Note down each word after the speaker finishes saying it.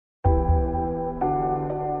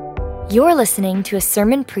You're listening to a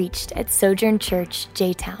sermon preached at Sojourn Church,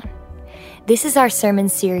 J-Town. This is our sermon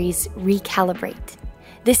series, Recalibrate.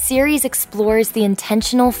 This series explores the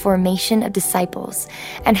intentional formation of disciples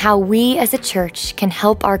and how we as a church can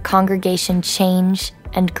help our congregation change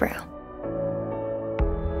and grow.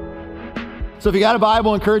 So if you got a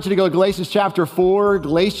Bible, I encourage you to go to Galatians chapter 4,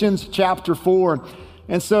 Galatians chapter 4.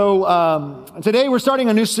 And so today we're starting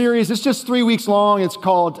a new series. It's just 3 weeks long. It's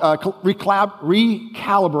called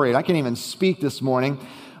Recalibrate. I can't even speak this morning.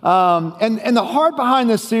 And the heart behind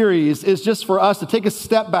this series is just for us to take a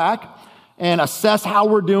step back and assess how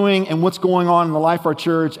we're doing and what's going on in the life of our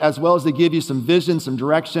church, as well as to give you some vision, some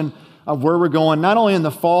direction of where we're going, not only in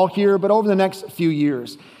the fall here, but over the next few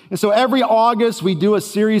years. And so every August, we do a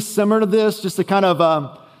series similar to this, just to kind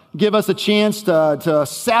of give us a chance to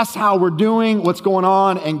assess how we're doing, what's going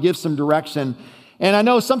on, and give some direction. And I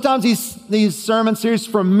know sometimes these sermon series,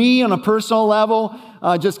 for me on a personal level,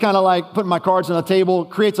 just kind of like putting my cards on the table,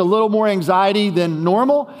 creates a little more anxiety than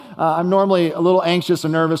normal. I'm normally a little anxious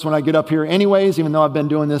and nervous when I get up here anyways, even though I've been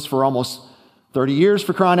doing this for almost 30 years,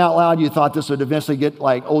 for crying out loud. You thought this would eventually get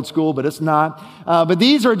like old school, but it's not. But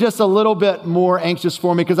these are just a little bit more anxious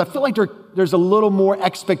for me because I feel like there's a little more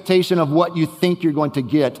expectation of what you think you're going to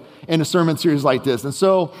get in a sermon series like this. And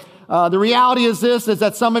so the reality is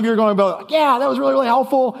that some of you are going to be like, yeah, that was really, really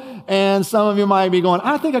helpful. And some of you might be going,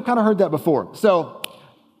 I think I kind of heard that before. So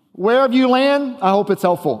wherever you land, I hope it's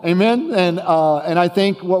helpful. Amen. And I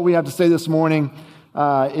think what we have to say this morning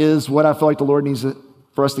is what I feel like the Lord needs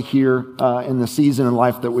for us to hear in the season and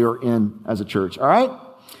life that we are in as a church. All right?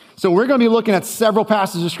 So we're going to be looking at several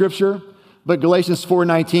passages of Scripture, but Galatians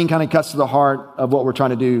 4:19 kind of cuts to the heart of what we're trying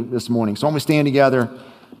to do this morning. So I'm going to stand together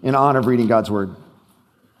in honor of reading God's Word.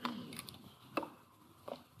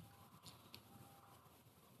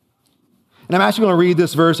 And I'm actually going to read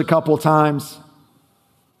this verse a couple of times,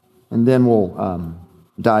 and then we'll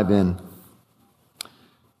dive in.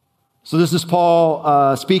 So this is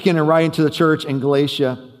Paul speaking and writing to the church in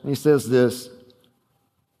Galatia. And he says this,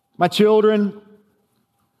 "My children,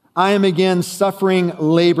 I am again suffering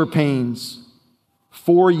labor pains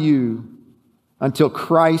for you until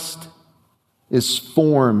Christ is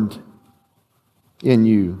formed in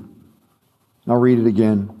you." I'll read it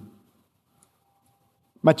again.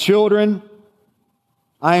 "My children,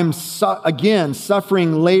 I am again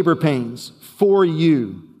suffering labor pains for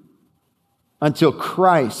you until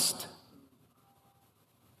Christ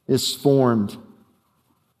is formed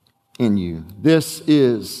in you." This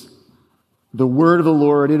is the word of the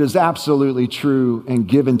Lord. It is absolutely true and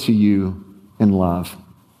given to you in love.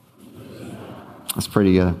 Let's pray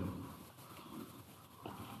together.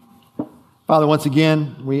 Father, once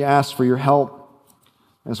again, we ask for your help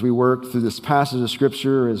as we work through this passage of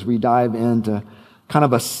Scripture, as we dive into kind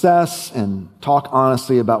of assess and talk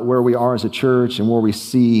honestly about where we are as a church and where we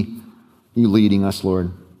see you leading us,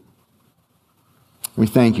 Lord. We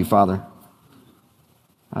thank you, Father.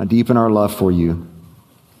 Deepen our love for you.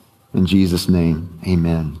 In Jesus' name,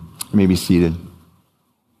 amen. You may be seated.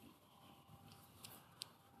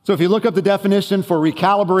 So if you look up the definition for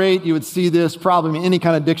recalibrate, you would see this probably in any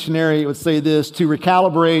kind of dictionary. It would say this: to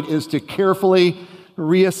recalibrate is to carefully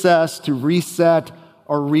reassess, to reset,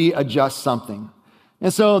 or readjust something.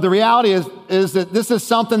 And so the reality is that this is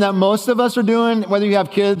something that most of us are doing, whether you have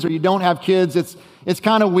kids or you don't have kids. It's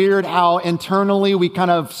kind of weird how internally we kind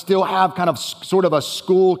of still have kind of sort of a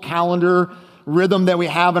school calendar rhythm that we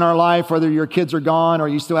have in our life, whether your kids are gone or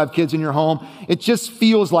you still have kids in your home. It just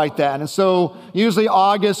feels like that. And so usually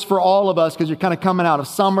August for all of us, because you're kind of coming out of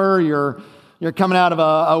summer, you're coming out of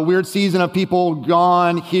a weird season of people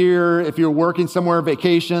gone here, if you're working somewhere,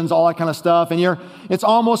 vacations, all that kind of stuff. And it's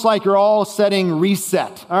almost like you're all setting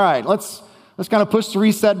reset. All right, let's kind of push the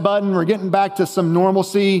reset button. We're getting back to some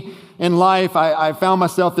normalcy in life. I found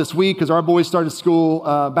myself this week, because our boys started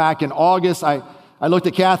school back in August. I looked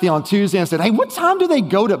at Kathy on Tuesday and said, hey, what time do they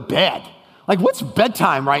go to bed? Like, what's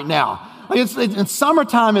bedtime right now? Like, in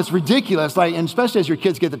summertime, it's ridiculous. Like, and especially as your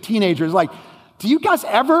kids get to teenagers, like, do you guys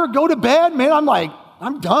ever go to bed? Man, I'm like,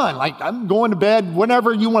 I'm done. Like, I'm going to bed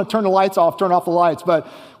whenever you want to turn the lights off, turn off the lights. But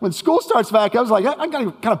when school starts back, I was like, I got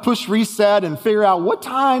to kind of push reset and figure out what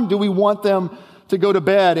time do we want them to go to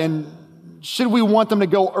bed, and should we want them to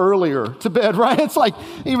go earlier to bed, right? It's like,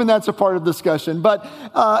 even that's a part of the discussion. But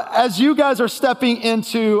as you guys are stepping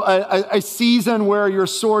into a season where you're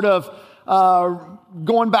sort of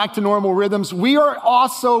going back to normal rhythms, we are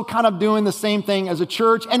also kind of doing the same thing as a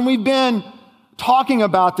church. And we've been talking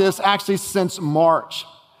about this actually since March.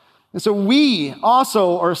 And so we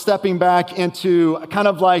also are stepping back into kind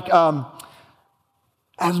of like,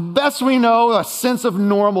 as best we know, a sense of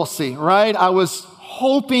normalcy, right? I was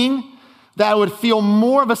hoping that I would feel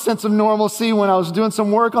more of a sense of normalcy when I was doing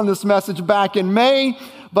some work on this message back in May,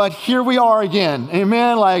 but here we are again,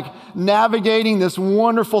 amen, like navigating this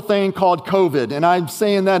wonderful thing called COVID, and I'm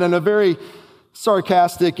saying that in a very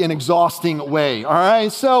sarcastic and exhausting way, all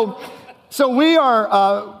right? So we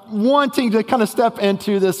are wanting to kind of step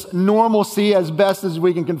into this normalcy as best as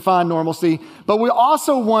we can confine normalcy, but we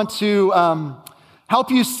also want to help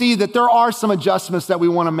you see that there are some adjustments that we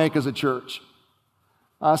want to make as a church.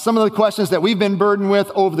 Some of the questions that we've been burdened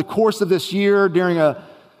with over the course of this year during a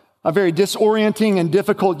very disorienting and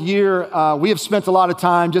difficult year, we have spent a lot of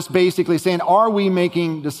time just basically saying, are we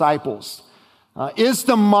making disciples? Is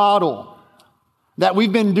the model that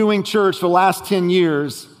we've been doing church for the last 10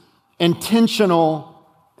 years intentional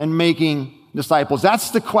in making disciples?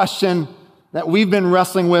 That's the question that we've been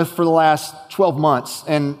wrestling with for the last 12 months,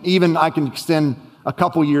 and even I can extend a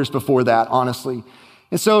couple years before that, honestly.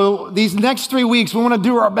 And so these next 3 weeks, we want to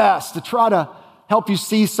do our best to try to help you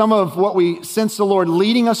see some of what we sense the Lord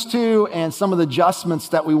leading us to and some of the adjustments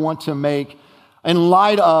that we want to make in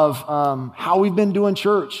light of how we've been doing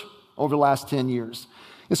church over the last 10 years.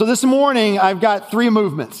 And so this morning, I've got 3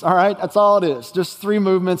 movements, all right? That's all it is, just 3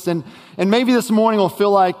 movements. And maybe this morning will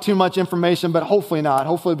feel like too much information, but hopefully not.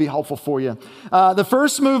 Hopefully it'll be helpful for you. The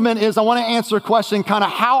first movement is I want to answer a question, kind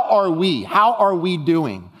of how are we? How are we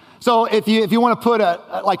doing? So if you want to put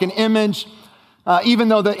like an image, even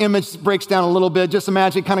though the image breaks down a little bit, just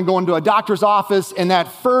imagine kind of going to a doctor's office, and that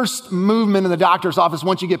first movement in the doctor's office,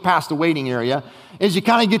 once you get past the waiting area, is you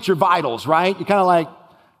kind of get your vitals, right? You kind of like,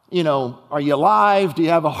 are you alive? Do you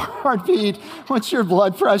have a heartbeat? What's your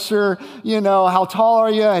blood pressure? How tall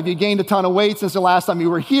are you? Have you gained a ton of weight since the last time you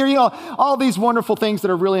were here? All these wonderful things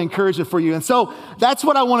that are really encouraging for you. And so that's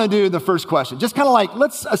what I want to do in the first question. Just kind of like,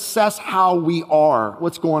 let's assess how we are,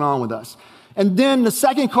 what's going on with us. And then the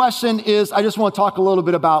second question is, I just want to talk a little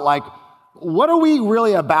bit about like, what are we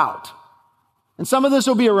really about? And some of this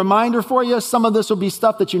will be a reminder for you. Some of this will be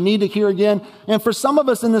stuff that you need to hear again. And for some of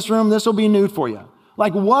us in this room, this will be new for you.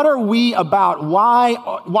 Like, what are we about?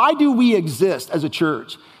 Why do we exist as a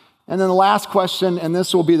church? And then the last question, and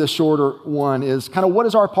this will be the shorter one, is kind of what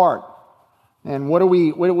is our part? And what are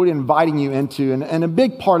we inviting you into? And a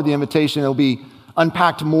big part of the invitation will be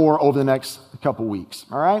unpacked more over the next couple weeks,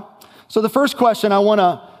 all right? So the first question I want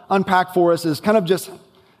to unpack for us is kind of just,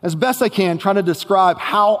 as best I can, trying to describe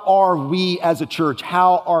how are we as a church?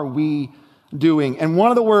 How are we doing? And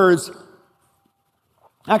one of the words,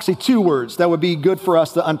 actually 2 words that would be good for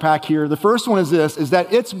us to unpack here. The first one is this, is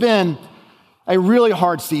that it's been a really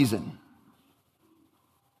hard season.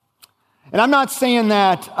 And I'm not saying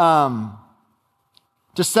that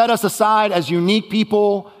to set us aside as unique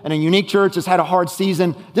people and a unique church that's had a hard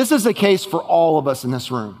season. This is the case for all of us in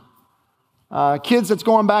this room. Kids that's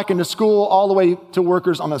going back into school all the way to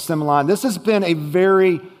workers on the assembly line. This has been a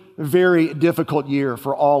very, very difficult year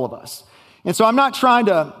for all of us. And so I'm not trying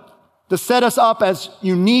to set us up as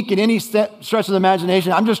unique in any stretch of the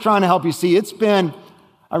imagination. I'm just trying to help you see it's been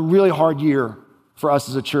a really hard year for us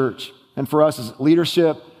as a church and for us as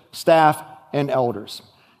leadership, staff, and elders.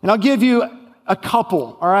 And I'll give you a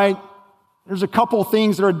couple, all right? There's a couple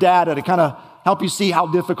things that are data to kind of help you see how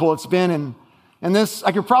difficult it's been. And this,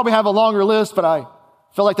 I could probably have a longer list, but I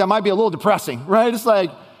feel like that might be a little depressing, right? It's like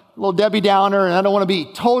a little Debbie Downer, and I don't want to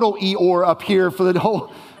be total Eeyore up here for the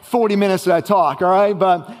whole 40 minutes that I talk, all right?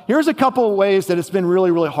 But here's a couple of ways that it's been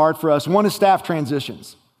really, really hard for us. One is staff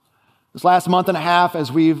transitions. This last month and a half,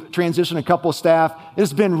 as we've transitioned a couple of staff,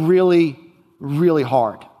 it's been really, really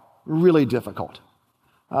hard, really difficult.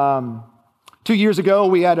 2 years ago,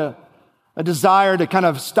 we had a desire to kind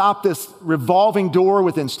of stop this revolving door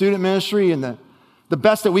within student ministry, and the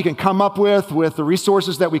best that we can come up with the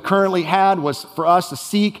resources that we currently had was for us to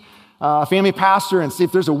seek a family pastor and see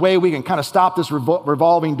if there's a way we can kind of stop this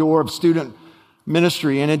revolving door of student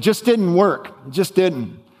ministry. And it just didn't work. It just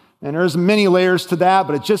didn't. And there's many layers to that,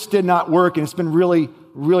 but it just did not work. And it's been really,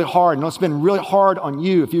 really hard. And it's been really hard on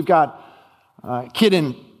you. If you've got a kid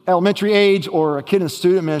in elementary age or a kid in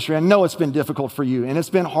student ministry, I know it's been difficult for you. And it's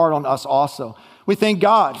been hard on us also. We thank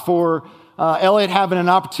God for Elliot having an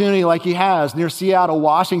opportunity like he has near Seattle,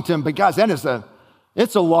 Washington. But guys,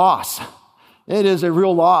 it's a loss. It is a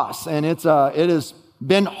real loss, and it has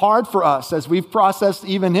been hard for us as we've processed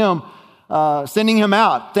even him, sending him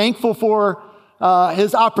out. Thankful for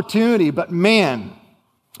his opportunity, but man,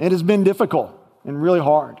 it has been difficult and really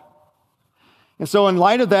hard. And so in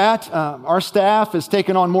light of that, our staff has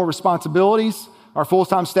taken on more responsibilities. Our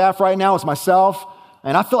full-time staff right now is myself,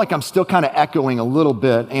 And I feel like I'm still kind of echoing a little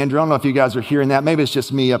bit. Andrew, I don't know if you guys are hearing that. Maybe it's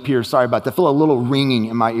just me up here. Sorry about that. I feel a little ringing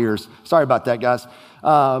in my ears. Sorry about that, guys.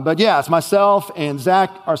 But yeah, it's myself and Zach,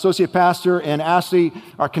 our associate pastor, and Ashley,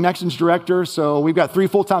 our connections director. So we've got 3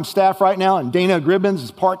 full-time staff right now, and Dana Gribbins is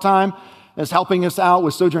part-time, is helping us out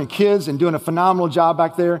with Sojourn Kids and doing a phenomenal job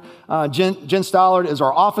back there. Jen Stollard is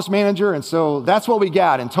our office manager, and so that's what we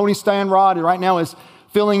got. And Tony Steinrod right now is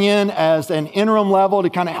filling in as an interim level to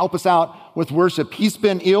kind of help us out with worship. He's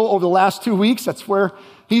been ill over the last 2 weeks. That's where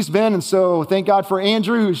he's been. And so thank God for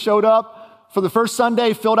Andrew, who showed up for the first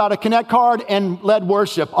Sunday, filled out a Connect card, and led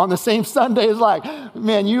worship on the same Sunday. It's like,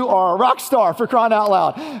 man, you are a rock star, for crying out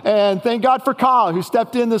loud. And thank God for Kyle, who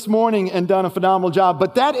stepped in this morning and done a phenomenal job.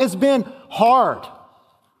 But that has been hard.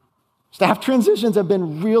 Staff transitions have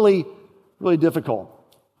been really, really difficult.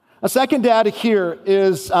 A second data here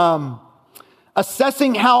is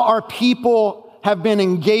assessing how our people have been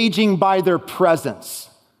engaging by their presence.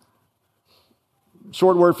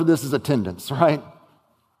 Short word for this is attendance, right?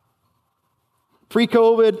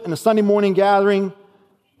 Pre-COVID, in a Sunday morning gathering,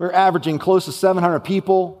 we're averaging close to 700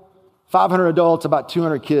 people, 500 adults, about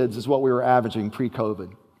 200 kids is what we were averaging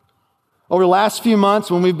pre-COVID. Over the last few months,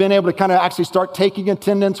 when we've been able to kind of actually start taking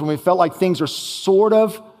attendance, when we felt like things are sort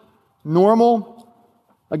of normal,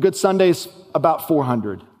 a good Sunday is about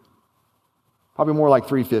 400, probably more like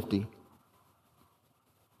 350.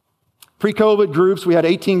 Pre-COVID groups, we had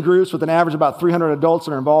 18 groups with an average of about 300 adults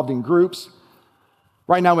that are involved in groups.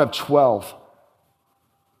 Right now we have 12,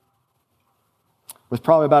 with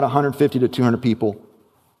probably about 150 to 200 people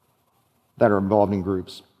that are involved in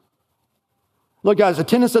groups. Look, guys,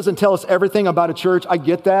 attendance doesn't tell us everything about a church. I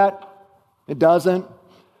get that. It doesn't.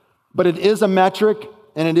 But it is a metric,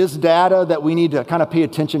 and it is data that we need to kind of pay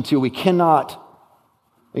attention to. We cannot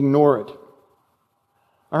ignore it.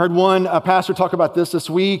 I heard one pastor talk about this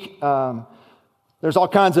week. There's all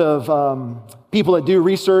kinds of people that do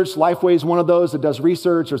research. Lifeway is one of those that does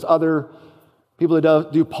research. There's other people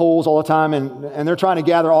that do polls all the time, and they're trying to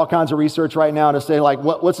gather all kinds of research right now to say, like,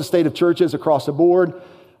 what's the state of churches across the board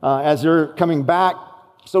as they're coming back,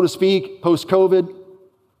 so to speak, post-COVID.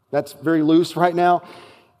 That's very loose right now.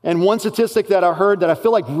 And one statistic that I heard that I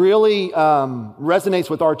feel like really resonates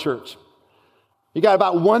with our church. You got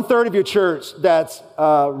about 1/3 of your church that's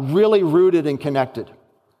really rooted and connected.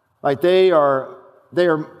 Like they are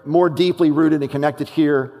more deeply rooted and connected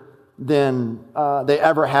here than they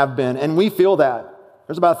ever have been. And we feel that.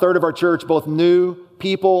 There's about 1/3 of our church, both new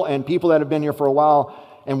people and people that have been here for a while.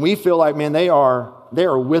 And we feel like, man, they are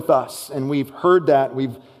with us. And we've heard that.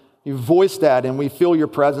 You've voiced that, and we feel your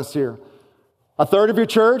presence here. 1/3 of your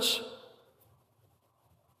church,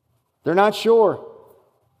 they're not sure.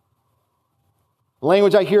 The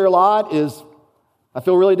language I hear a lot is, I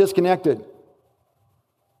feel really disconnected.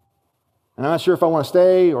 And I'm not sure if I want to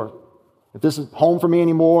stay or if this is home for me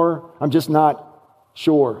anymore. I'm just not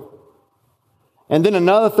sure. And then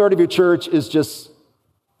another 1/3 of your church is just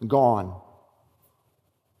gone.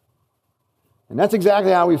 And that's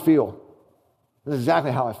exactly how we feel. That's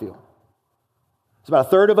exactly how I feel. It's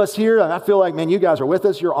about 1/3 of us here, and I feel like, man, you guys are with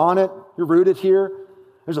us. You're on it. You're rooted here.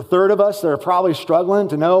 There's 1/3 of us that are probably struggling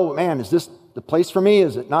to know, man, is this the place for me?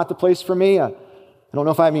 Is it not the place for me? I don't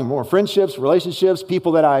know if I have any more friendships, relationships,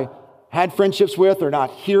 people that I had friendships with are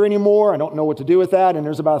not here anymore. I don't know what to do with that. And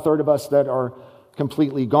there's about 1/3 of us that are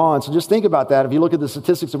completely gone. So just think about that. If you look at the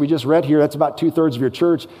statistics that we just read here, that's about 2/3 of your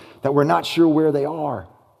church that we're not sure where they are.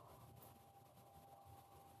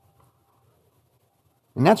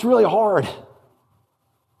 And that's really hard.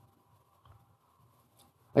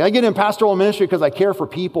 Like, I get in pastoral ministry because I care for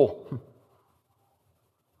people.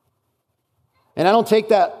 And I don't take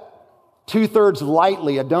that 2/3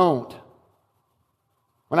 lightly. I don't.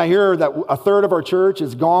 When I hear that 1/3 of our church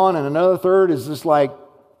is gone and another 1/3 is just like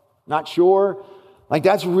not sure, like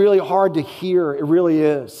that's really hard to hear. It really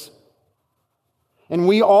is. And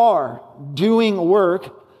we are doing work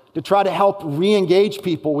to try to help re-engage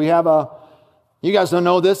people. We have you guys don't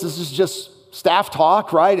know this is just staff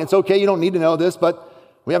talk, right? It's okay, you don't need to know this, but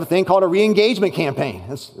we have a thing called a re-engagement campaign.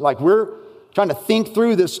 It's like we're trying to think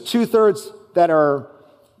through this 2/3 that are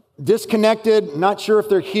disconnected, not sure if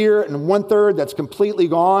they're here, and 1/3 that's completely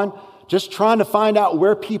gone, just trying to find out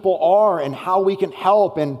where people are and how we can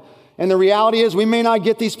help. And the reality is we may not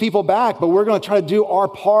get these people back, but we're going to try to do our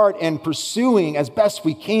part in pursuing as best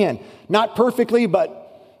we can. Not perfectly,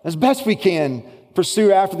 but as best we can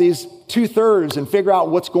pursue after these 2/3 and figure out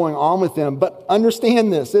what's going on with them. But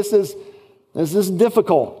understand this. This is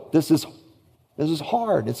difficult. This is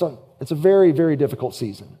hard. It's a very, very difficult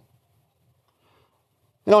season.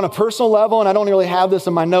 And on a personal level, and I don't really have this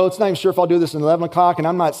in my notes, not even sure if I'll do this at 11 o'clock, and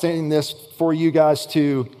I'm not saying this for you guys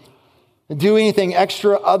to do anything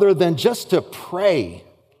extra other than just to pray.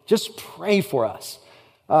 Just pray for us.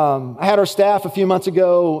 I had our staff a few months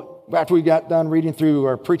ago, after we got done reading through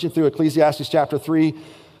or preaching through Ecclesiastes chapter 3,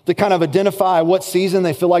 to kind of identify what season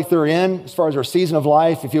they feel like they're in as far as their season of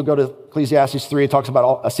life. If you'll go to Ecclesiastes 3, it talks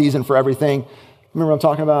about a season for everything. Remember what I'm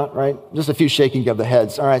talking about, right? Just a few shaking of the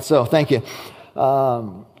heads. All right, so thank you.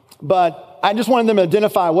 But I just wanted them to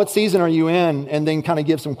identify what season are you in and then kind of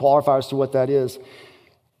give some qualifiers to what that is.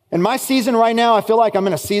 In my season right now, I feel like I'm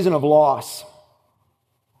in a season of loss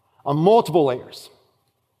on multiple layers.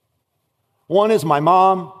 One is my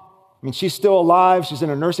mom. I mean, she's still alive. She's in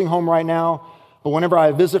a nursing home right now. But whenever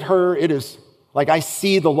I visit her, it is like I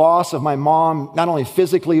see the loss of my mom, not only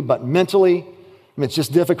physically, but mentally. I mean, it's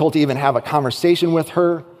just difficult to even have a conversation with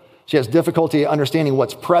her. She has difficulty understanding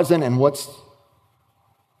what's present and what's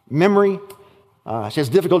memory. She has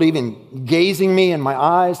difficulty even gazing me in my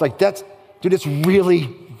eyes. Like dude, it's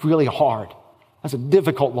really, really hard. That's a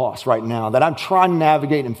difficult loss right now that I'm trying to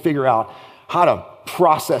navigate and figure out how to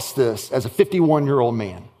process this as a 51-year-old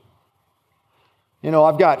man. You know,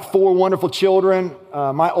 I've got 4 wonderful children.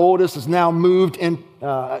 My oldest has now moved in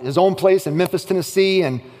his own place in Memphis, Tennessee,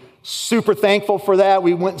 and super thankful for that.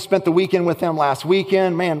 We went and spent the weekend with him last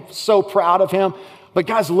weekend. Man, so proud of him. But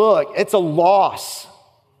guys, look, it's a loss.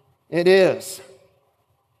 It is.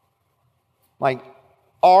 Like,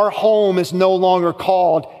 our home is no longer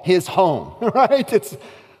called his home, right? It's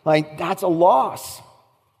like, that's a loss.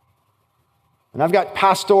 And I've got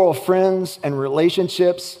pastoral friends and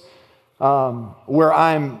relationships where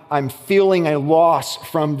I'm feeling a loss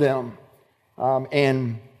from them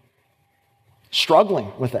and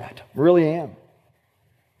struggling with that. Really am.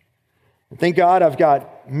 And thank God I've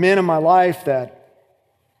got men in my life that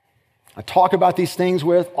I talk about these things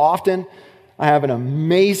with often. I have an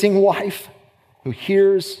amazing wife who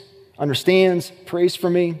hears, understands, prays for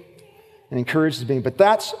me, and encourages me. But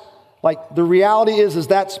that's like, the reality is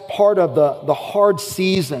that's part of the hard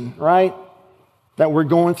season, right, that we're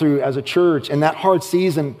going through as a church. And that hard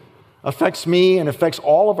season affects me and affects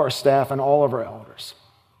all of our staff and all of our elders.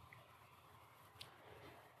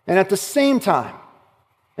 And at the same time,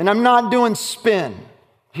 and I'm not doing spin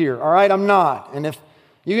here, all right? I'm not. And if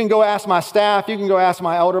you can go ask my staff, you can go ask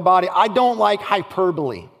my elder body, I don't like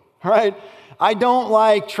hyperbole, all right? I don't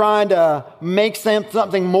like trying to make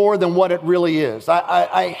something more than what it really is.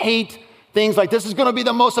 I hate things like, this is going to be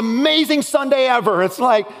the most amazing Sunday ever. It's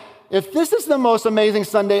like, if this is the most amazing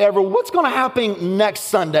Sunday ever, what's going to happen next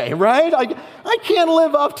Sunday, right? I can't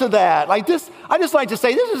live up to that. Like this, I just like to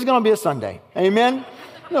say, this is going to be a Sunday. Amen?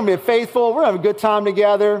 We're going to be faithful. We're going to have a good time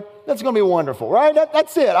together. That's going to be wonderful, right?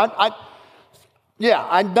 That's it. I'm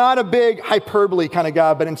not a big hyperbole kind of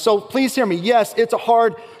guy, and so please hear me. Yes, it's a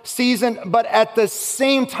hard season, but at the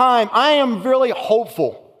same time, I am really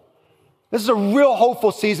hopeful. This is a real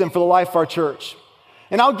hopeful season for the life of our church.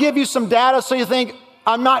 And I'll give you some data so you think,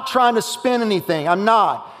 I'm not trying to spin anything. I'm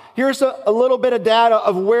not. Here's a little bit of data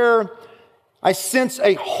of where I sense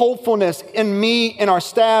a hopefulness in me, in our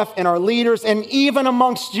staff, in our leaders, and even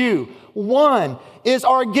amongst you. One is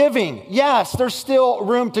our giving. Yes, there's still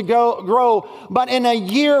room to grow, but in a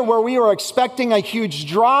year where we were expecting a huge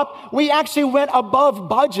drop, we actually went above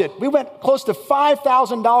budget. We went close to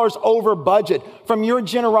 $5,000 over budget from your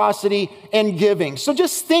generosity and giving. So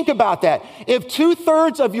just think about that. If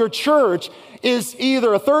 2/3 of your church is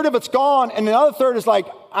either a third of it's gone and another third is like,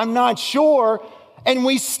 I'm not sure, and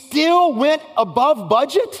we still went above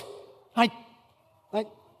budget, like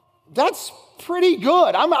that's pretty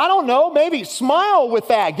good. I don't know, maybe smile with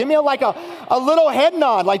that. Give me a little head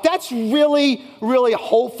nod. Like that's really, really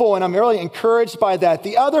hopeful, and I'm really encouraged by that.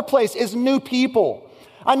 The other place is new people.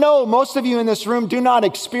 I know most of you in this room do not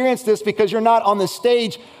experience this because you're not on the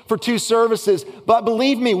stage for 2 services, but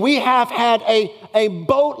believe me, we have had a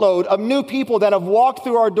boatload of new people that have walked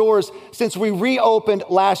through our doors since we reopened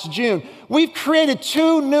last June. We've created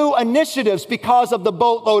 2 new initiatives because of the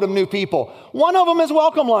boatload of new people. One of them is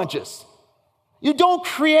welcome lunches. You don't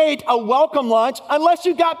create a welcome lunch unless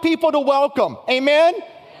you got people to welcome. Amen?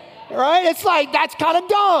 Right? It's like, that's kind of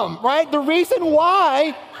dumb, right? The reason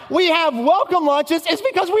why we have welcome lunches is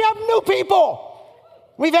because we have new people.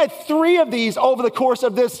 We've had 3 of these over the course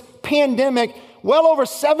of this pandemic. Well over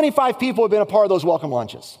 75 people have been a part of those welcome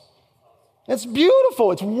lunches. It's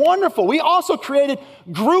beautiful. It's wonderful. We also created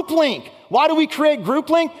Group Link, Why do we create Group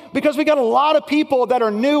Link? Because we got a lot of people that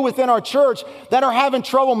are new within our church that are having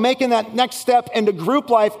trouble making that next step into group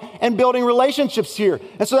life and building relationships here.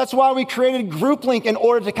 And so that's why we created Group Link, in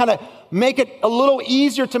order to kind of make it a little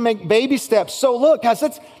easier to make baby steps. So look, guys,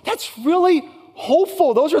 that's really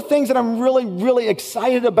hopeful. Those are things that I'm really, really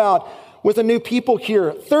excited about with the new people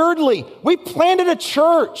here. Thirdly, we planted a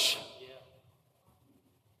church.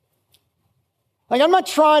 Like, I'm not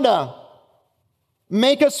trying to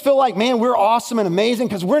make us feel like, man, we're awesome and amazing,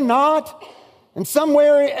 because we're not. In some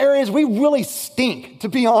areas, we really stink, to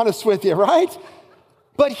be honest with you, right?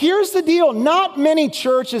 But here's the deal. Not many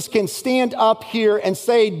churches can stand up here and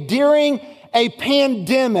say, during a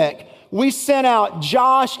pandemic, we sent out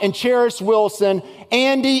Josh and Cheris Wilson,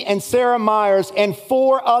 Andy and Sarah Myers, and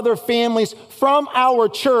 4 other families from our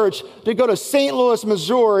church to go to St. Louis,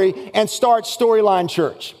 Missouri, and start Storyline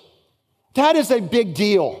Church. That is a big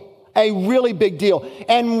deal. A really big deal.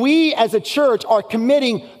 And we as a church are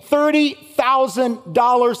committing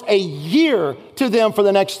 $30,000 a year to them for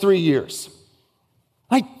the next 3 years.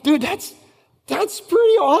 Like, dude, that's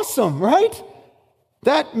pretty awesome, right?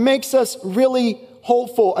 That makes us really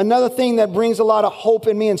hopeful. Another thing that brings a lot of hope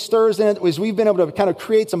in me and stirs in it is we've been able to kind of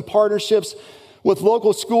create some partnerships with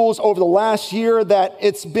local schools over the last year that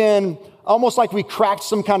it's been almost like we cracked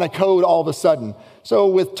some kind of code all of a sudden. So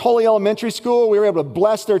with Tully Elementary School, we were able to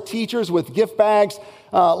bless their teachers with gift bags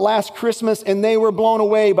last Christmas, and they were blown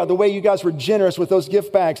away by the way you guys were generous with those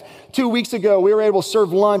gift bags. 2 weeks ago, we were able to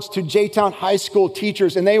serve lunch to J-Town High School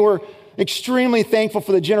teachers, and they were extremely thankful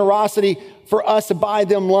for the generosity for us to buy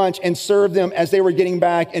them lunch and serve them as they were getting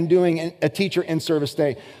back and doing a teacher in-service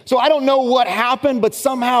day. So I don't know what happened, but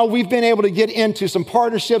somehow we've been able to get into some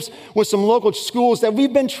partnerships with some local schools that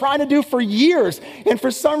we've been trying to do for years. And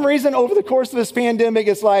for some reason, over the course of this pandemic,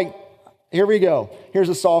 it's like, here we go. Here's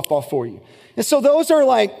a softball for you. And so those are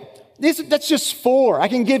like, that's just 4. I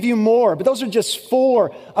can give you more, but those are just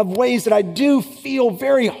 4 of ways that I do feel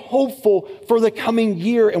very hopeful for the coming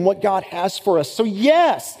year and what God has for us. So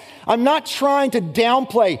yes, I'm not trying to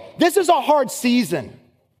downplay. This is a hard season.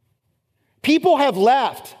 People have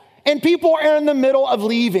left, and people are in the middle of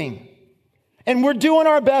leaving. And we're doing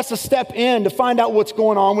our best to step in to find out what's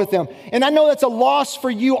going on with them. And I know that's a loss for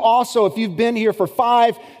you also if you've been here for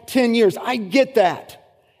 5, 10 years. I get that.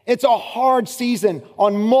 It's a hard season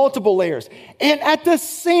on multiple layers. And at the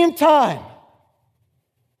same time,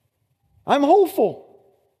 I'm hopeful.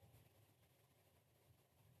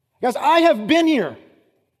 Guys, I have been here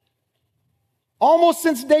almost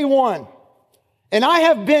since day one. And I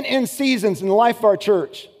have been in seasons in the life of our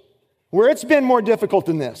church where it's been more difficult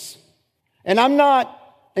than this. And I'm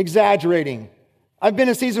not exaggerating. I've been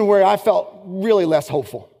in seasons where I felt really less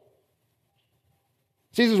hopeful.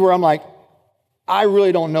 Seasons where I'm like, I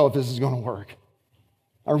really don't know if this is going to work.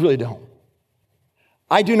 I really don't.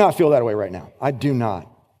 I do not feel that way right now. I do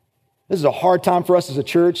not. This is a hard time for us as a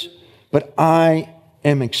church, but I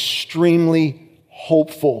am extremely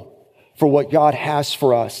hopeful for what God has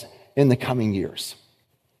for us in the coming years.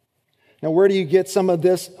 Now, where do you get some of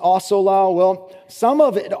this also, Lisle? Well, some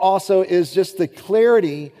of it also is just the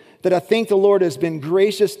clarity that I think the Lord has been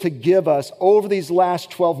gracious to give us over these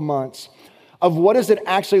last 12 months of what does it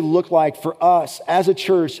actually look like for us as a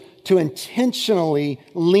church to intentionally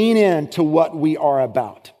lean into what we are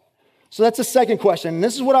about. So that's the second question. And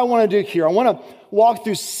this is what I want to do here. I want to walk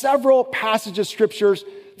through several passages of scriptures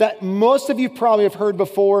that most of you probably have heard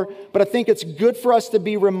before, but I think it's good for us to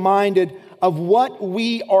be reminded of what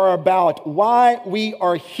we are about, why we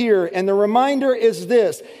are here. And the reminder is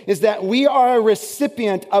this, is that we are a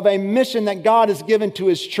recipient of a mission that God has given to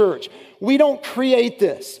his church. We don't create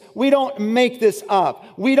this. We don't make this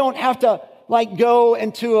up. We don't have to go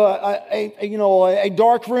into a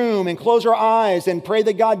dark room and close our eyes and pray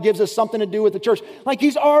that God gives us something to do with the church.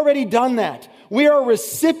 He's already done that. We are a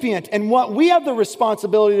recipient, and what we have the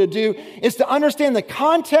responsibility to do is to understand the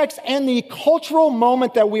context and the cultural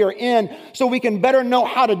moment that we are in so we can better know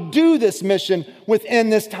how to do this mission within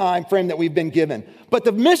this time frame that we've been given. But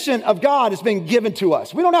the mission of God has been given to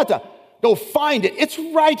us. We don't have to go find it. It's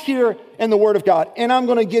right here in the Word of God. And I'm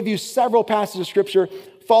going to give you several passages of Scripture.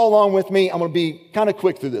 Follow along with me. I'm going to be kind of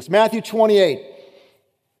quick through this. Matthew 28.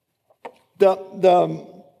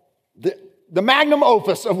 The magnum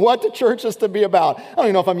opus of what the church is to be about. I don't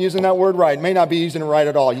even know if I'm using that word right. May not be using it right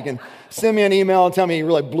at all. You can send me an email and tell me you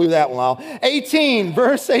really blew that one out. 18,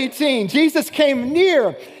 verse 18. Jesus came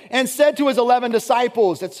near and said to his 11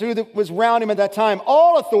 disciples, that's who was around him at that time,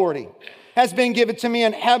 all authority has been given to me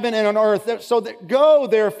in heaven and on earth. So that go,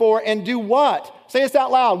 therefore, and do what? Say this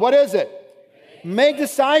out loud. What is it? Make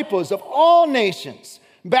disciples of all nations,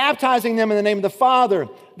 baptizing them in the name of the Father,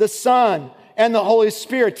 the Son, and the Holy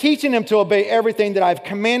Spirit, teaching them to obey everything that I've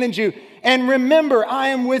commanded you. And remember, I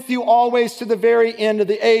am with you always to the very end of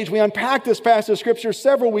the age. We unpacked this passage of Scripture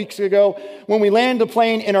several weeks ago when we landed the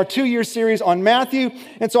plane in our 2-year series on Matthew.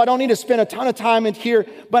 And so I don't need to spend a ton of time in here,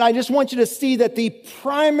 but I just want you to see that the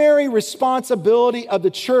primary responsibility of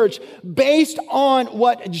the church, based on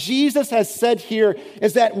what Jesus has said here,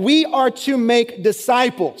 is that we are to make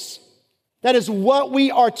disciples. That is what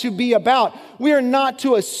we are to be about. We are not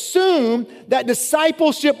to assume that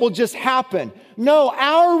discipleship will just happen. No,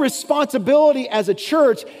 our responsibility as a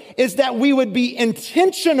church is that we would be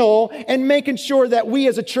intentional in making sure that we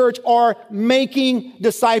as a church are making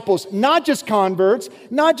disciples, not just converts,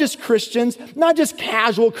 not just Christians, not just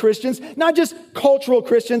casual Christians, not just cultural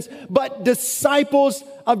Christians, but disciples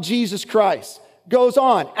of Jesus Christ. Goes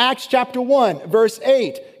on, Acts chapter 1, verse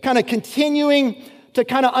 8, kind of continuing to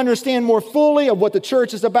kind of understand more fully of what the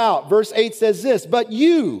church is about. Verse 8 says this, but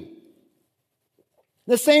you,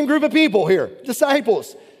 the same group of people here,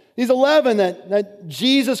 disciples, these 11 that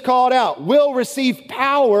Jesus called out, will receive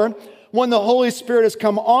power when the Holy Spirit has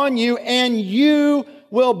come on you, and you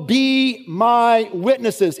will be my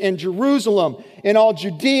witnesses in Jerusalem, in all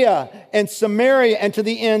Judea and Samaria, and to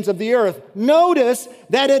the ends of the earth. Notice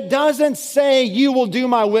that it doesn't say you will do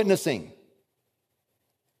my witnessing.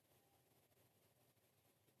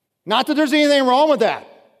 Not that there's anything wrong with that.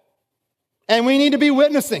 And we need to be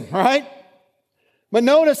witnessing, right? But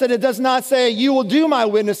notice that it does not say you will do my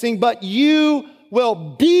witnessing, but you will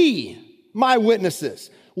be my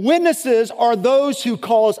witnesses. Witnesses are those who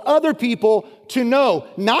cause other people to know,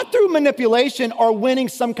 not through manipulation or winning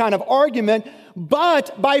some kind of argument,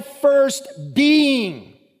 but by first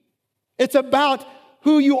being. It's about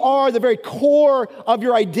who you are, the very core of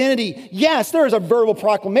your identity. Yes, there is a verbal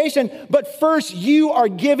proclamation, but first you are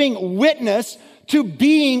giving witness to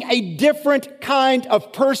being a different kind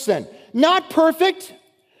of person. Not perfect,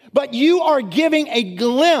 but you are giving a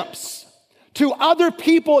glimpse to other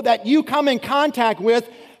people that you come in contact with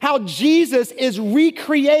how Jesus is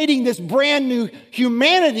recreating this brand new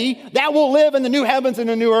humanity that will live in the new heavens and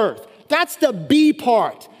the new earth. That's the be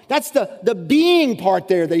part. That's the being part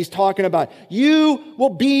there that he's talking about. You will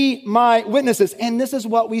be my witnesses. And this is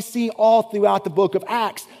what we see all throughout the book of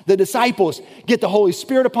Acts. The disciples get the Holy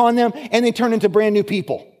Spirit upon them and they turn into brand new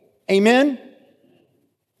people. Amen?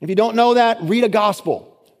 If you don't know that, read a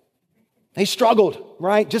gospel. They struggled,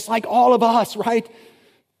 right? Just like all of us, right?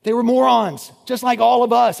 They were morons, just like all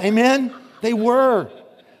of us. Amen? They were.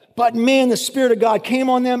 But man, the Spirit of God came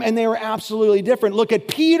on them and they were absolutely different. Look at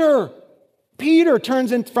Peter. Peter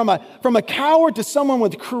turns in from a coward to someone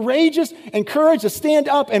with courage to stand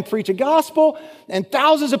up and preach a gospel, and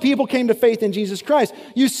thousands of people came to faith in Jesus Christ.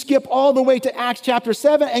 You skip all the way to Acts chapter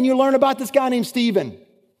 7, and you learn about this guy named Stephen,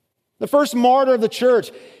 the first martyr of the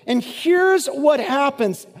church. And here's what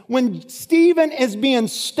happens when Stephen is being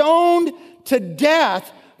stoned to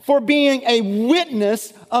death for being a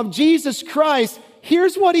witness of Jesus Christ.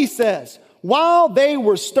 Here's what he says. While they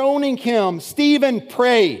were stoning him, Stephen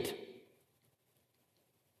prayed.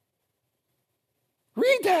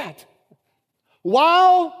 Read that.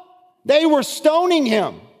 While they were stoning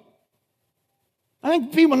him. I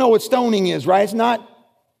think people know what stoning is, right? It's not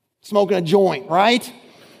smoking a joint, right?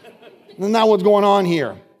 That's not what's going on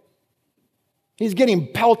here. He's getting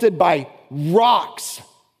pelted by rocks.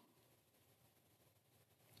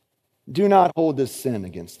 Do not hold this sin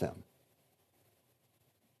against them.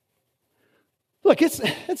 Look,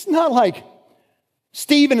 it's not like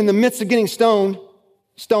Stephen in the midst of getting stoning,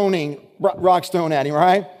 rock stone at him,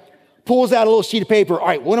 right? Pulls out a little sheet of paper. All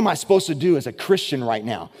right, what am I supposed to do as a Christian right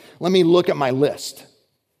now? Let me look at my list.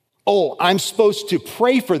 Oh, I'm supposed to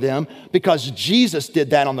pray for them because Jesus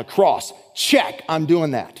did that on the cross. Check, I'm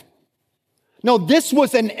doing that. No, this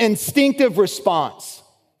was an instinctive response.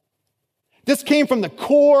 This came from the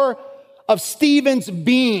core of Stephen's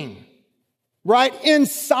being, right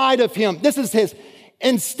inside of him. This is his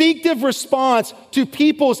instinctive response to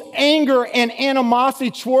people's anger and animosity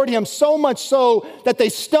toward him, so much so that they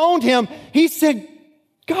stoned him. He said,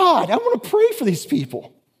 God, I want to pray for these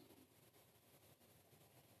people.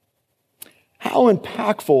 How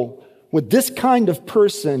impactful would this kind of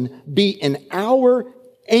person be in our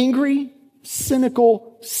angry,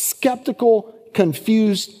 cynical, skeptical,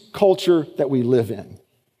 confused culture that we live in?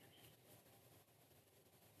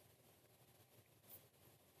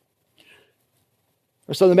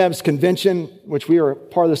 Our Southern Baptist Convention, which we are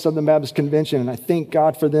part of the Southern Baptist Convention, and I thank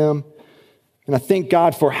God for them. And I thank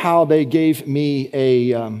God for how they gave me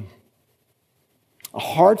a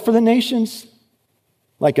heart for the nations,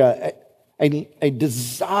 like a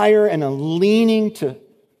desire and a leaning to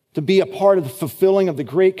to be a part of the fulfilling of the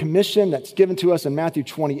Great Commission that's given to us in Matthew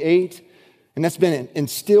 28. And that's been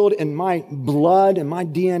instilled in my blood and my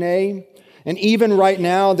DNA. And even right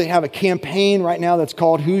now, they have a campaign right now that's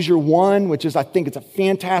called Who's Your One, which is, I think it's a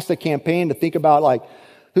fantastic campaign to think about, like,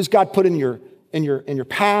 who's God put in your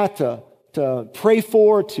path to pray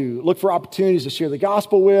for, to look for opportunities to share the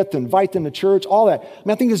gospel with, to invite them to church, all that. I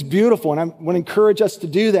mean, I think it's beautiful, and I want to encourage us to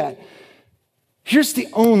do that. Here's the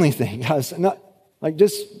only thing, guys.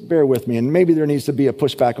 Just bear with me, and maybe there needs to be a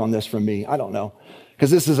pushback on this from me. I don't know, because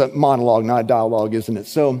this is a monologue, not a dialogue, isn't it?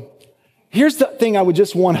 So here's the thing I would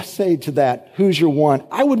just want to say to that, who's your one?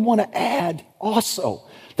 I would want to add also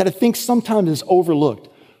that I think sometimes is overlooked.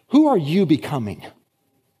 Who are you becoming?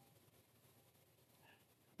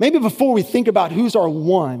 Maybe before we think about who's our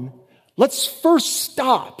one, let's first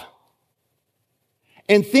stop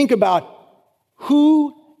and think about,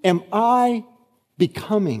 who am I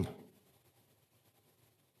becoming?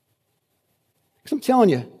 Because I'm telling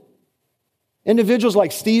you, individuals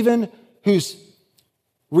like Stephen, whose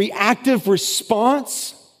reactive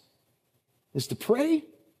response is to pray,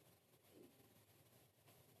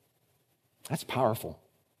 that's powerful.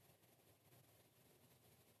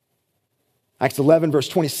 Acts 11, verse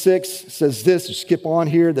 26 says this, skip on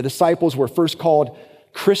here. The disciples were first called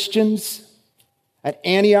Christians at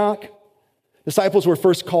Antioch. Disciples were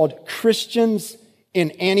first called Christians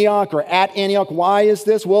in Antioch or at Antioch. Why is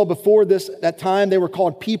this? Well, before that time, they were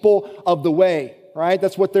called people of the way, right?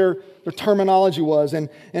 That's what their terminology was. And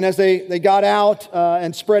as they got out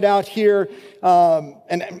and spread out here,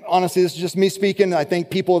 and honestly, this is just me speaking. I think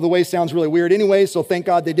people of the way sounds really weird anyway, so thank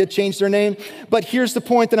God they did change their name. But here's the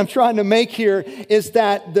point that I'm trying to make here is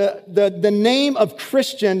that the name of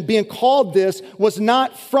Christian being called this was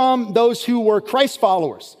not from those who were Christ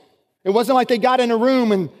followers. It wasn't like they got in a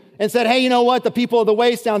room and said, hey, you know what? The people of the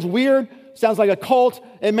way sounds weird, sounds like a cult.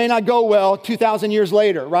 It may not go well 2,000 years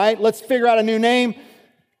later, right? Let's figure out a new name.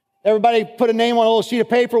 Everybody put a name on a little sheet of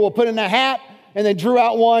paper. We'll put it in a hat. And they drew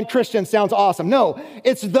out one. Christian sounds awesome. No,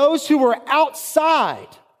 it's those who were outside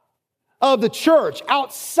of the church,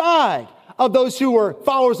 outside of those who were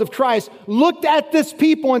followers of Christ, looked at this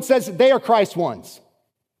people and says, they are Christ's ones.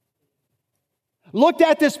 Looked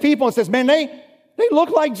at this people and says, man, they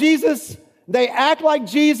look like Jesus. They act like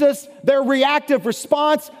Jesus. Their reactive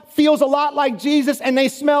response feels a lot like Jesus, and they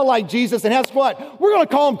smell like Jesus. And guess what? We're going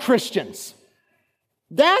to call them Christians.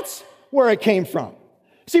 That's where it came from.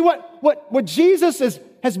 See, what Jesus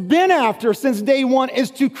has been after since day one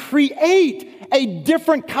is to create a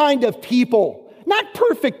different kind of people. Not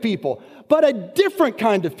perfect people, but a different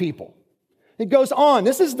kind of people. It goes on.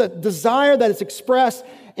 This is the desire that is expressed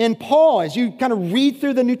in Paul as you kind of read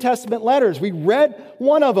through the New Testament letters. We read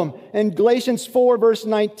one of them in Galatians 4, verse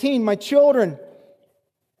 19. My children,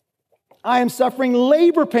 I am suffering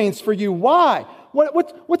labor pains for you. Why?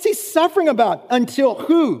 What's he suffering about? Until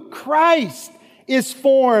who? Christ is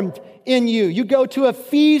formed in you. You go to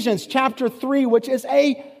Ephesians chapter 3, which is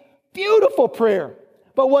a beautiful prayer.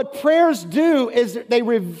 But what prayers do is they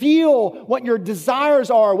reveal what your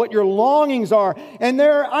desires are, what your longings are. And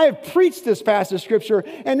I have preached this passage of Scripture,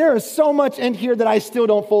 and there is so much in here that I still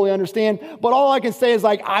don't fully understand. But all I can say is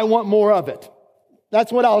I want more of it.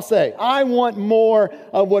 That's what I'll say. I want more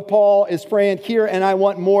of what Paul is praying here, and I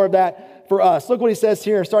want more of that for us. Look what he says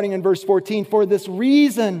here, starting in verse 14. For this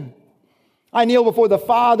reason, I kneel before the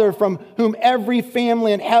Father, from whom every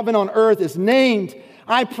family in heaven on earth is named.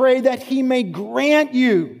 I pray that he may grant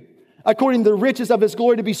you, according to the riches of his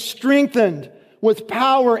glory, to be strengthened with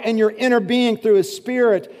power in your inner being through his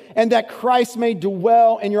Spirit, and that Christ may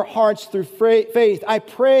dwell in your hearts through faith. I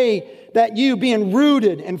pray that you, being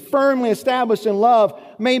rooted and firmly established in love,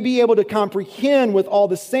 may be able to comprehend with all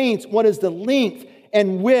the saints what is the length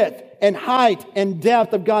and width and height and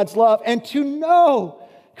depth of God's love, and to know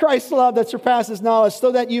Christ's love that surpasses knowledge,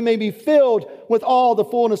 so that you may be filled with all the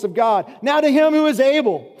fullness of God. Now to him who is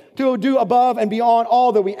able to do above and beyond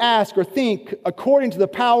all that we ask or think, according to the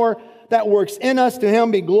power that works in us, to him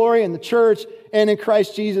be glory in the church and in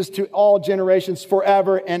Christ Jesus to all generations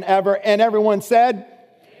forever and ever. And everyone said,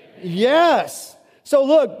 yes. So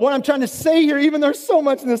look, what I'm trying to say here, even there's so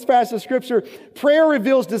much in this passage of Scripture, prayer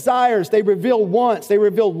reveals desires, they reveal wants, they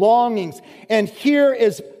reveal longings. And here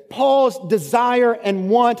is Paul's desire and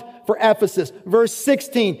want for Ephesus. Verse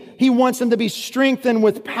 16, he wants them to be strengthened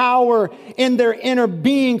with power in their inner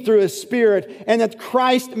being through his Spirit, and that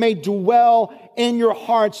Christ may dwell in your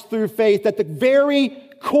hearts through faith, that the very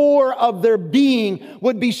core of their being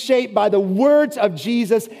would be shaped by the words of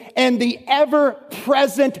Jesus and the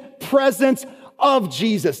ever-present presence of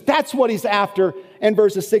Jesus. That's what he's after in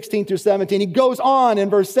verses 16 through 17. He goes on in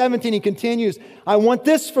verse 17, he continues, I want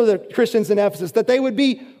this for the Christians in Ephesus, that they would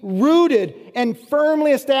be rooted and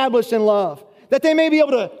firmly established in love, that they may be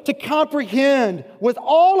able to comprehend with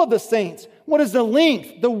all of the saints what is the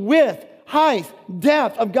length, the width, height,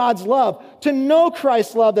 depth of God's love, to know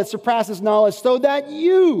Christ's love that surpasses knowledge, so that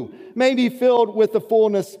you may be filled with the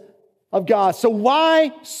fullness of God. So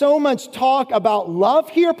why so much talk about love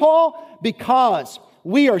here, Paul? Because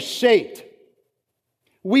we are shaped.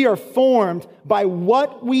 We are formed by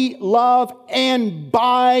what we love and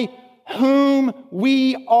by whom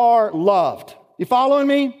we are loved. You following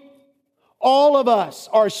me? All of us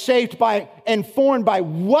are shaped by and formed by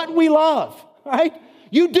what we love, right?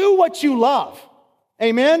 You do what you love.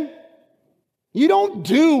 Amen? You don't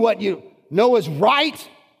do what you know is right.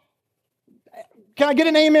 Can I get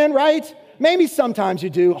an amen, right? Maybe sometimes you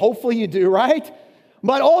do. Hopefully you do, right?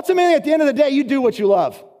 But ultimately, at the end of the day, you do what you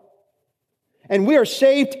love. And we are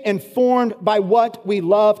shaped and formed by what we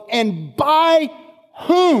love and by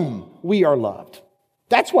whom we are loved.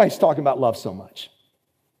 That's why he's talking about love so much.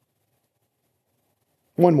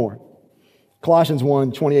 One more. Colossians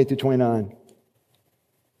 1, 28 through 29.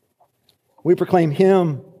 We proclaim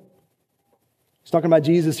him. He's talking about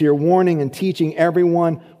Jesus here, warning and teaching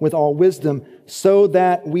everyone with all wisdom, so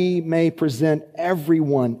that we may present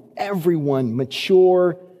everyone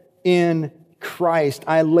mature in Christ.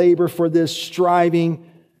 I labor for this, striving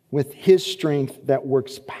with his strength that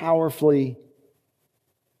works powerfully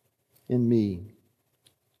in me.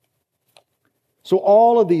 So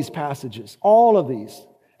all of these passages, all of these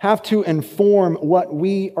have to inform what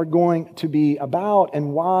we are going to be about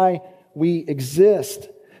and why we exist.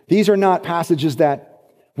 These are not passages that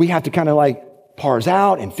we have to kind of like parse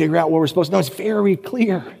out and figure out what we're supposed to know. It's very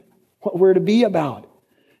clear what we're to be about.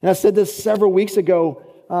 And I said this several weeks ago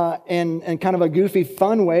in kind of a goofy,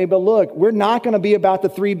 fun way, but look, we're not going to be about the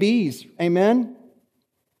 3 B's. Amen?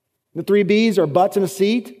 The 3 B's are butts in a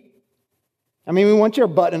seat. I mean, we want your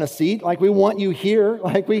butt in a seat. Like, we want you here.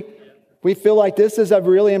 Like, we feel like this is a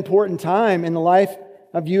really important time in the life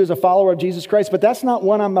of you as a follower of Jesus Christ, but that's not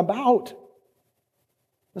what I'm about.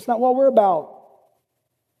 That's not what we're about.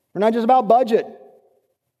 We're not just about budget.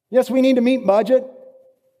 Yes, we need to meet budget.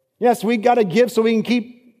 Yes, we got to give so we can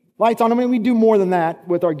keep lights on. I mean, we do more than that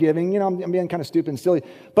with our giving. You know, I'm being kind of stupid and silly.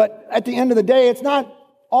 But at the end of the day, it's not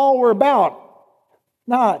all we're about.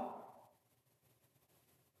 Not.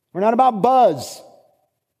 We're not about buzz.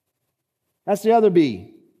 That's the other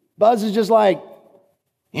B. Buzz is just like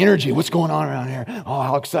energy. What's going on around here? Oh,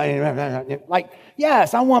 how exciting. Like,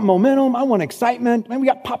 yes, I want momentum. I want excitement. Man, we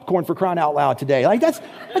got popcorn for crying out loud today. Like, that's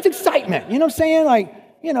excitement. You know what I'm saying? Like,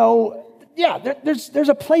 you know, yeah, there's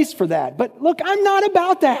a place for that. But look, I'm not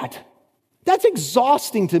about that. That's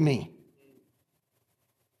exhausting to me.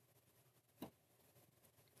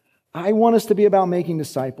 I want us to be about making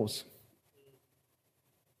disciples.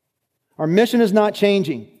 Our mission is not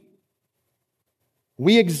changing.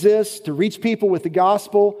 We exist to reach people with the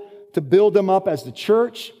gospel, to build them up as the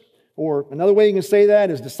church, or another way you can say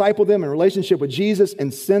that is disciple them in relationship with Jesus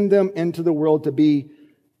and send them into the world to be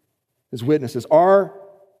his witnesses. Our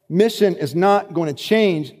mission is not going to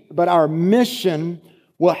change, but our mission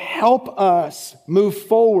will help us move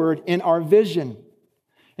forward in our vision.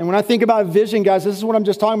 And when I think about vision, guys, this is what I'm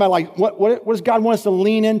just talking about. Like, what does God want us to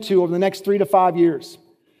lean into over the next 3 to 5 years?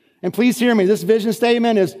 And please hear me, this vision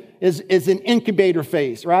statement is an incubator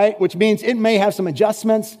phase, right? Which means it may have some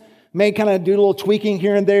adjustments, may kind of do a little tweaking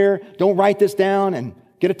here and there. Don't write this down and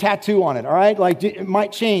get a tattoo on it, all right? Like, it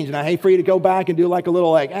might change, and I hate for you to go back and do like a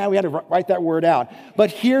little we had to write that word out.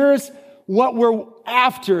 But here's what we're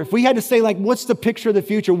after. If we had to say, like, what's the picture of the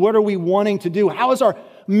future? What are we wanting to do? How is our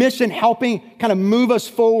mission helping kind of move us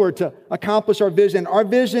forward to accomplish our vision? Our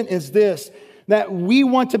vision is this, that we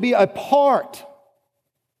want to be a part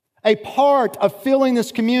of filling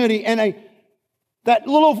this community. And that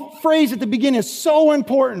little phrase at the beginning is so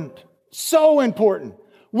important, so important.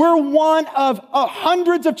 We're one of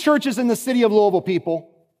hundreds of churches in the city of Louisville,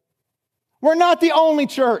 people. We're not the only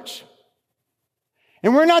church.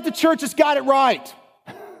 And we're not the church that's got it right.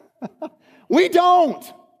 We don't.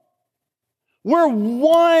 We're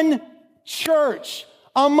one church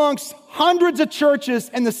amongst hundreds of churches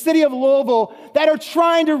in the city of Louisville that are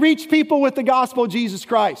trying to reach people with the gospel of Jesus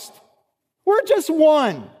Christ. We're just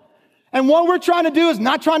one. And what we're trying to do is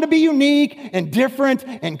not trying to be unique and different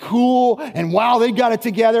and cool and wow, they got it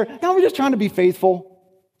together. No, we're just trying to be faithful.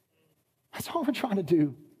 That's all we're trying to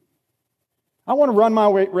do. I want to run my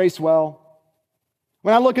race well.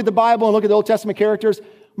 When I look at the Bible and look at the Old Testament characters,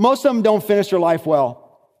 most of them don't finish their life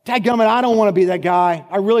well. Dadgummit, I don't want to be that guy.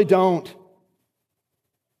 I really don't.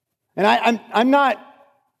 And I'm not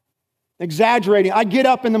exaggerating. I get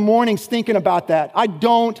up in the mornings thinking about that. I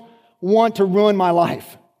don't want to ruin my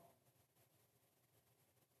life.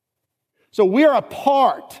 So we are a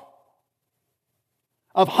part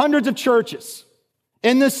of hundreds of churches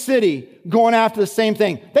in this city going after the same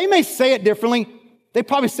thing. They may say it differently. They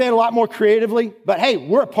probably say it a lot more creatively, but hey,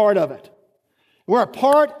 we're a part of it. We're a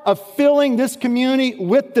part of filling this community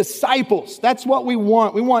with disciples. That's what we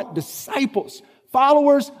want. We want disciples,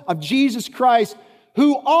 followers of Jesus Christ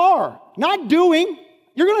who are not doing.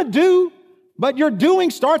 You're going to do, but your doing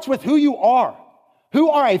starts with who you are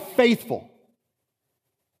a faithful.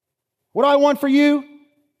 What do I want for you?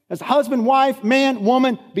 As a husband, wife, man,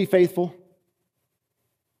 woman, be faithful.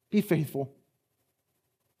 Be faithful.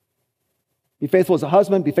 Be faithful as a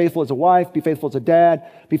husband, be faithful as a wife, be faithful as a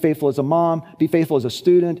dad, be faithful as a mom, be faithful as a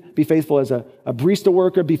student, be faithful as a barista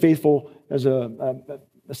worker, be faithful as a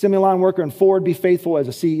assembly line worker in Ford, be faithful as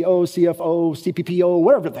a CEO, CFO, CPPO,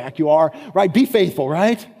 whatever the heck you are, right? Be faithful,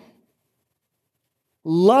 right?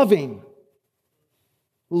 Loving.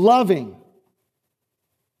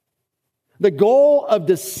 The goal of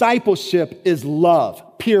discipleship is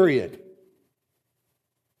love, period.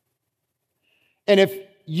 And if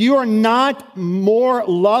you are not more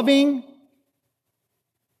loving,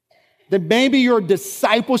 then maybe your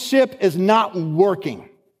discipleship is not working.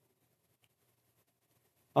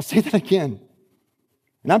 I'll say that again.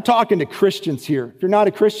 And I'm talking to Christians here. If you're not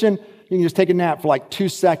a Christian, you can just take a nap for like 2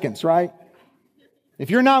 seconds, right? If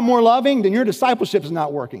you're not more loving, then your discipleship is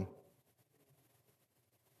not working.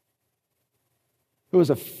 It was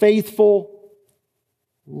a faithful,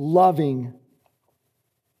 loving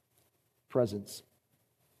presence.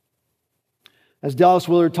 As Dallas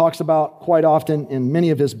Willard talks about quite often in many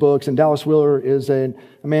of his books, and Dallas Willard is a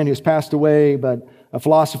man who's passed away, but a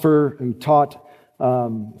philosopher who taught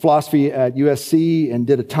philosophy at USC and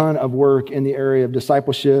did a ton of work in the area of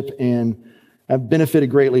discipleship, and I've benefited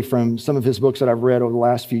greatly from some of his books that I've read over the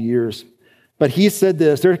last few years. But he said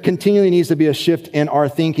this: there continually needs to be a shift in our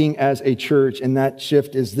thinking as a church, and that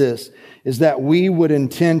shift is this, is that we would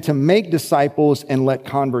intend to make disciples and let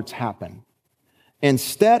converts happen,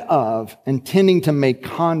 instead of intending to make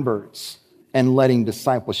converts and letting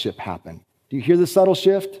discipleship happen. Do you hear the subtle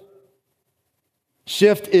shift?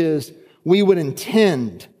 Shift is we would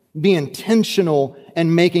be intentional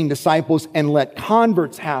in making disciples and let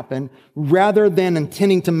converts happen, rather than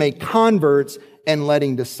intending to make converts and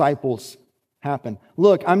letting disciples happen.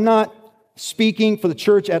 Look, I'm not speaking for the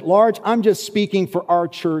church at large. I'm just speaking for our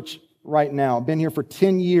church right now. I've been here for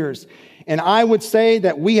 10 years. And I would say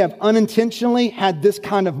that we have unintentionally had this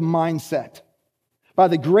kind of mindset. By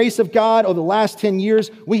the grace of God, over the last 10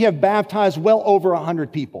 years, we have baptized well over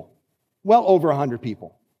 100 people. Well over 100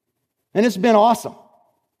 people. And it's been awesome.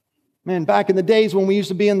 Man, back in the days when we used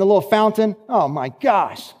to be in the little fountain, oh my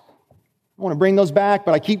gosh. I want to bring those back,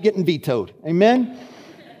 but I keep getting vetoed. Amen?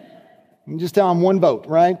 You can just tell I'm one vote,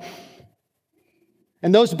 right?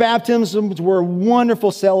 And those baptisms were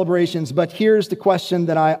wonderful celebrations, but here's the question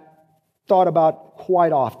that I thought about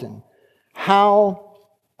quite often. How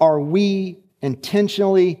are we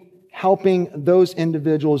intentionally helping those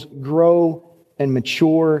individuals grow and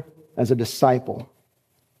mature as a disciple?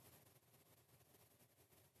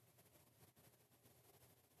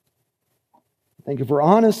 I think if we're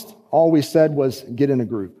honest, all we said was get in a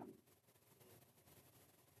group.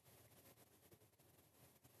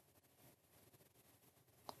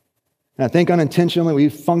 And I think unintentionally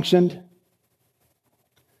we've functioned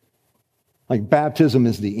like baptism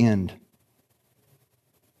is the end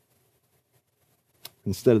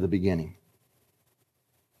instead of the beginning.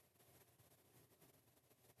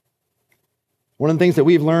 One of the things that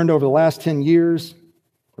we've learned over the last 10 years,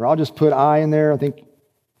 or I'll just put I in there, I think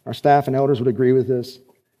our staff and elders would agree with this.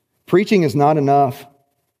 Preaching is not enough.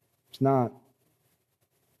 It's not.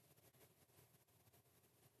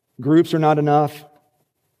 Groups are not enough.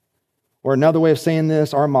 Or another way of saying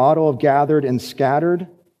this, our motto of gathered and scattered,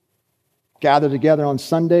 gather together on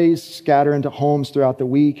Sundays, scatter into homes throughout the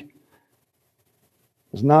week,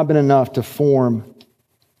 has not been enough to form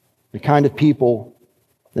the kind of people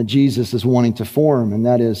that Jesus is wanting to form, and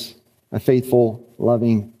that is a faithful,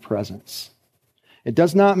 loving presence. It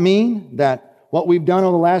does not mean that what we've done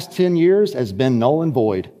over the last 10 years has been null and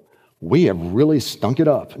void. We have really stunk it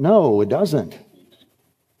up. No, it doesn't.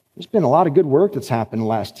 There's been a lot of good work that's happened in the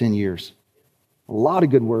last 10 years. A lot of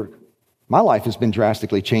good work. My life has been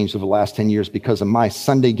drastically changed over the last 10 years because of my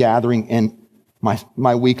Sunday gathering and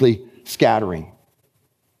my weekly scattering.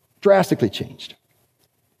 Drastically changed.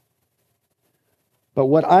 But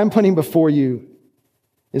what I'm putting before you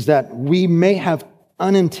is that we may have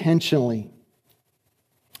unintentionally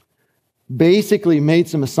basically made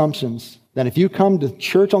some assumptions that if you come to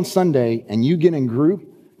church on Sunday and you get in group,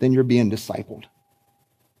 then you're being discipled.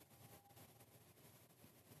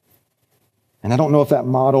 And I don't know if that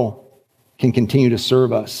model can continue to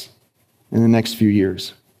serve us in the next few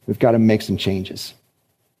years. We've got to make some changes.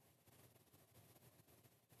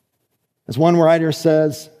 As one writer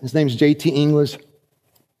says, his name's J.T. English.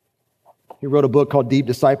 He wrote a book called Deep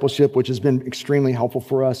Discipleship, which has been extremely helpful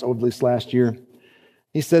for us over this last year.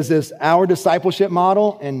 He says this, our discipleship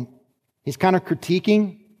model, and he's kind of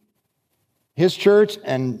critiquing his church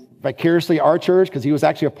and vicariously our church, because he was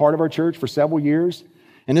actually a part of our church for several years.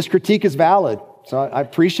 And this critique is valid, so I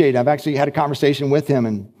appreciate it. I've actually had a conversation with him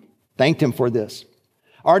and thanked him for this.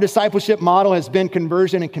 Our discipleship model has been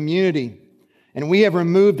conversion and community, and we have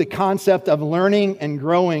removed the concept of learning and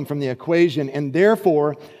growing from the equation, and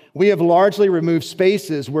therefore, we have largely removed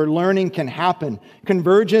spaces where learning can happen.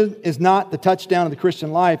 Conversion is not the touchdown of the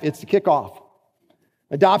Christian life, it's the kickoff.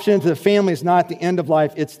 Adoption into the family is not the end of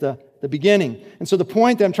life, it's the beginning. And so the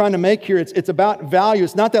point that I'm trying to make here, it's about value.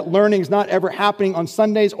 It's not that learning is not ever happening on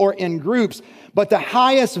Sundays or in groups, but the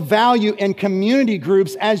highest value in community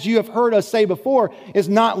groups, as you have heard us say before, is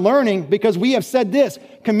not learning, because we have said this,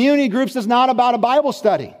 community groups is not about a Bible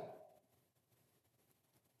study.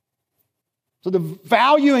 So the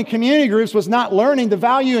value in community groups was not learning. The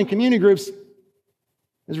value in community groups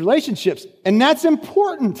is relationships. And that's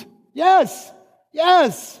important. Yes.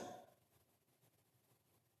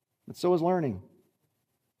 But so is learning.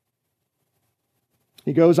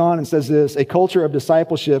 He goes on and says this, a culture of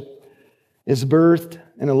discipleship is birthed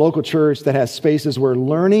in a local church that has spaces where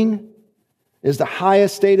learning is the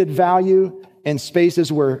highest stated value and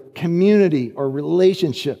spaces where community or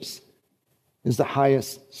relationships is the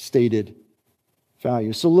highest stated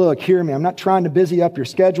value. So look, hear me. I'm not trying to busy up your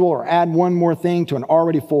schedule or add one more thing to an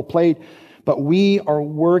already full plate, but we are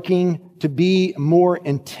working to be more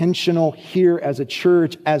intentional here as a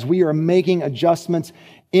church as we are making adjustments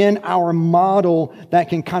in our model that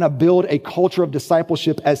can kind of build a culture of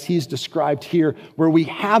discipleship as he's described here, where we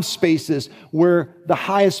have spaces where the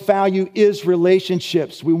highest value is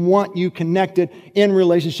relationships. We want you connected in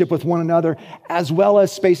relationship with one another, as well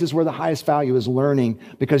as spaces where the highest value is learning,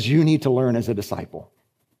 because you need to learn as a disciple.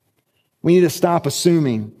 We need to stop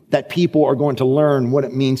assuming that people are going to learn what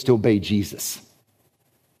it means to obey Jesus.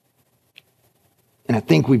 And I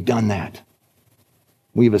think we've done that.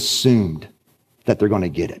 We've assumed that they're going to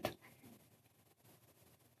get it.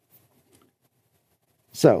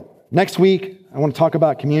 So, next week, I want to talk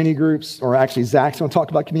about community groups, or actually, Zach's going to talk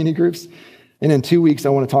about community groups. And in 2 weeks, I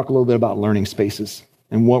want to talk a little bit about learning spaces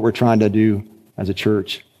and what we're trying to do as a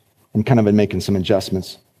church and kind of been making some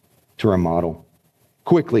adjustments to our model.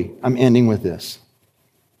 Quickly, I'm ending with this.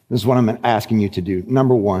 This is what I'm asking you to do.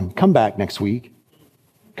 Number one, come back next week.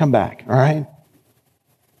 Come back, all right?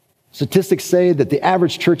 Statistics say that the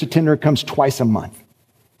average church attender comes twice a month.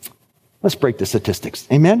 Let's break the statistics.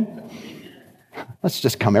 Amen? Let's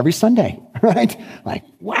just come every Sunday, right? Like,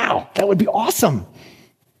 wow, that would be awesome.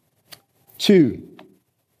 2,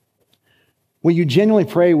 will you genuinely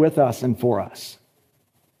pray with us and for us?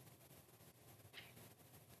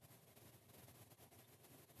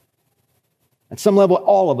 At some level,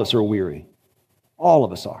 all of us are weary. All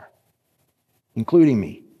of us are, including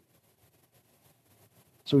me.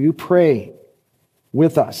 So you pray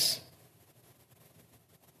with us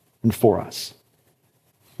and for us.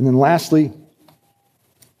 And then lastly,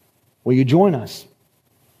 will you join us?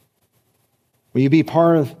 Will you be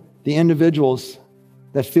part of the individuals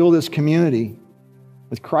that fill this community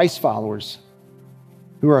with Christ followers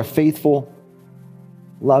who are a faithful,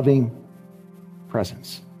 loving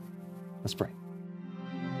presence? Let's pray.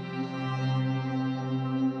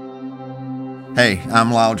 Hey,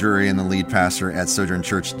 I'm Lisle Drury and the lead pastor at Sojourn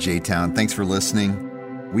Church J-Town. Thanks for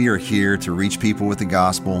listening. We are here to reach people with the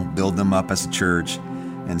gospel, build them up as a church,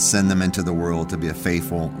 and send them into the world to be a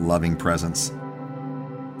faithful, loving presence.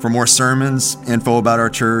 For more sermons, info about our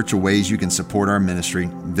church, or ways you can support our ministry,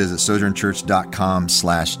 visit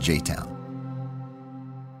sojournchurch.com/jtown.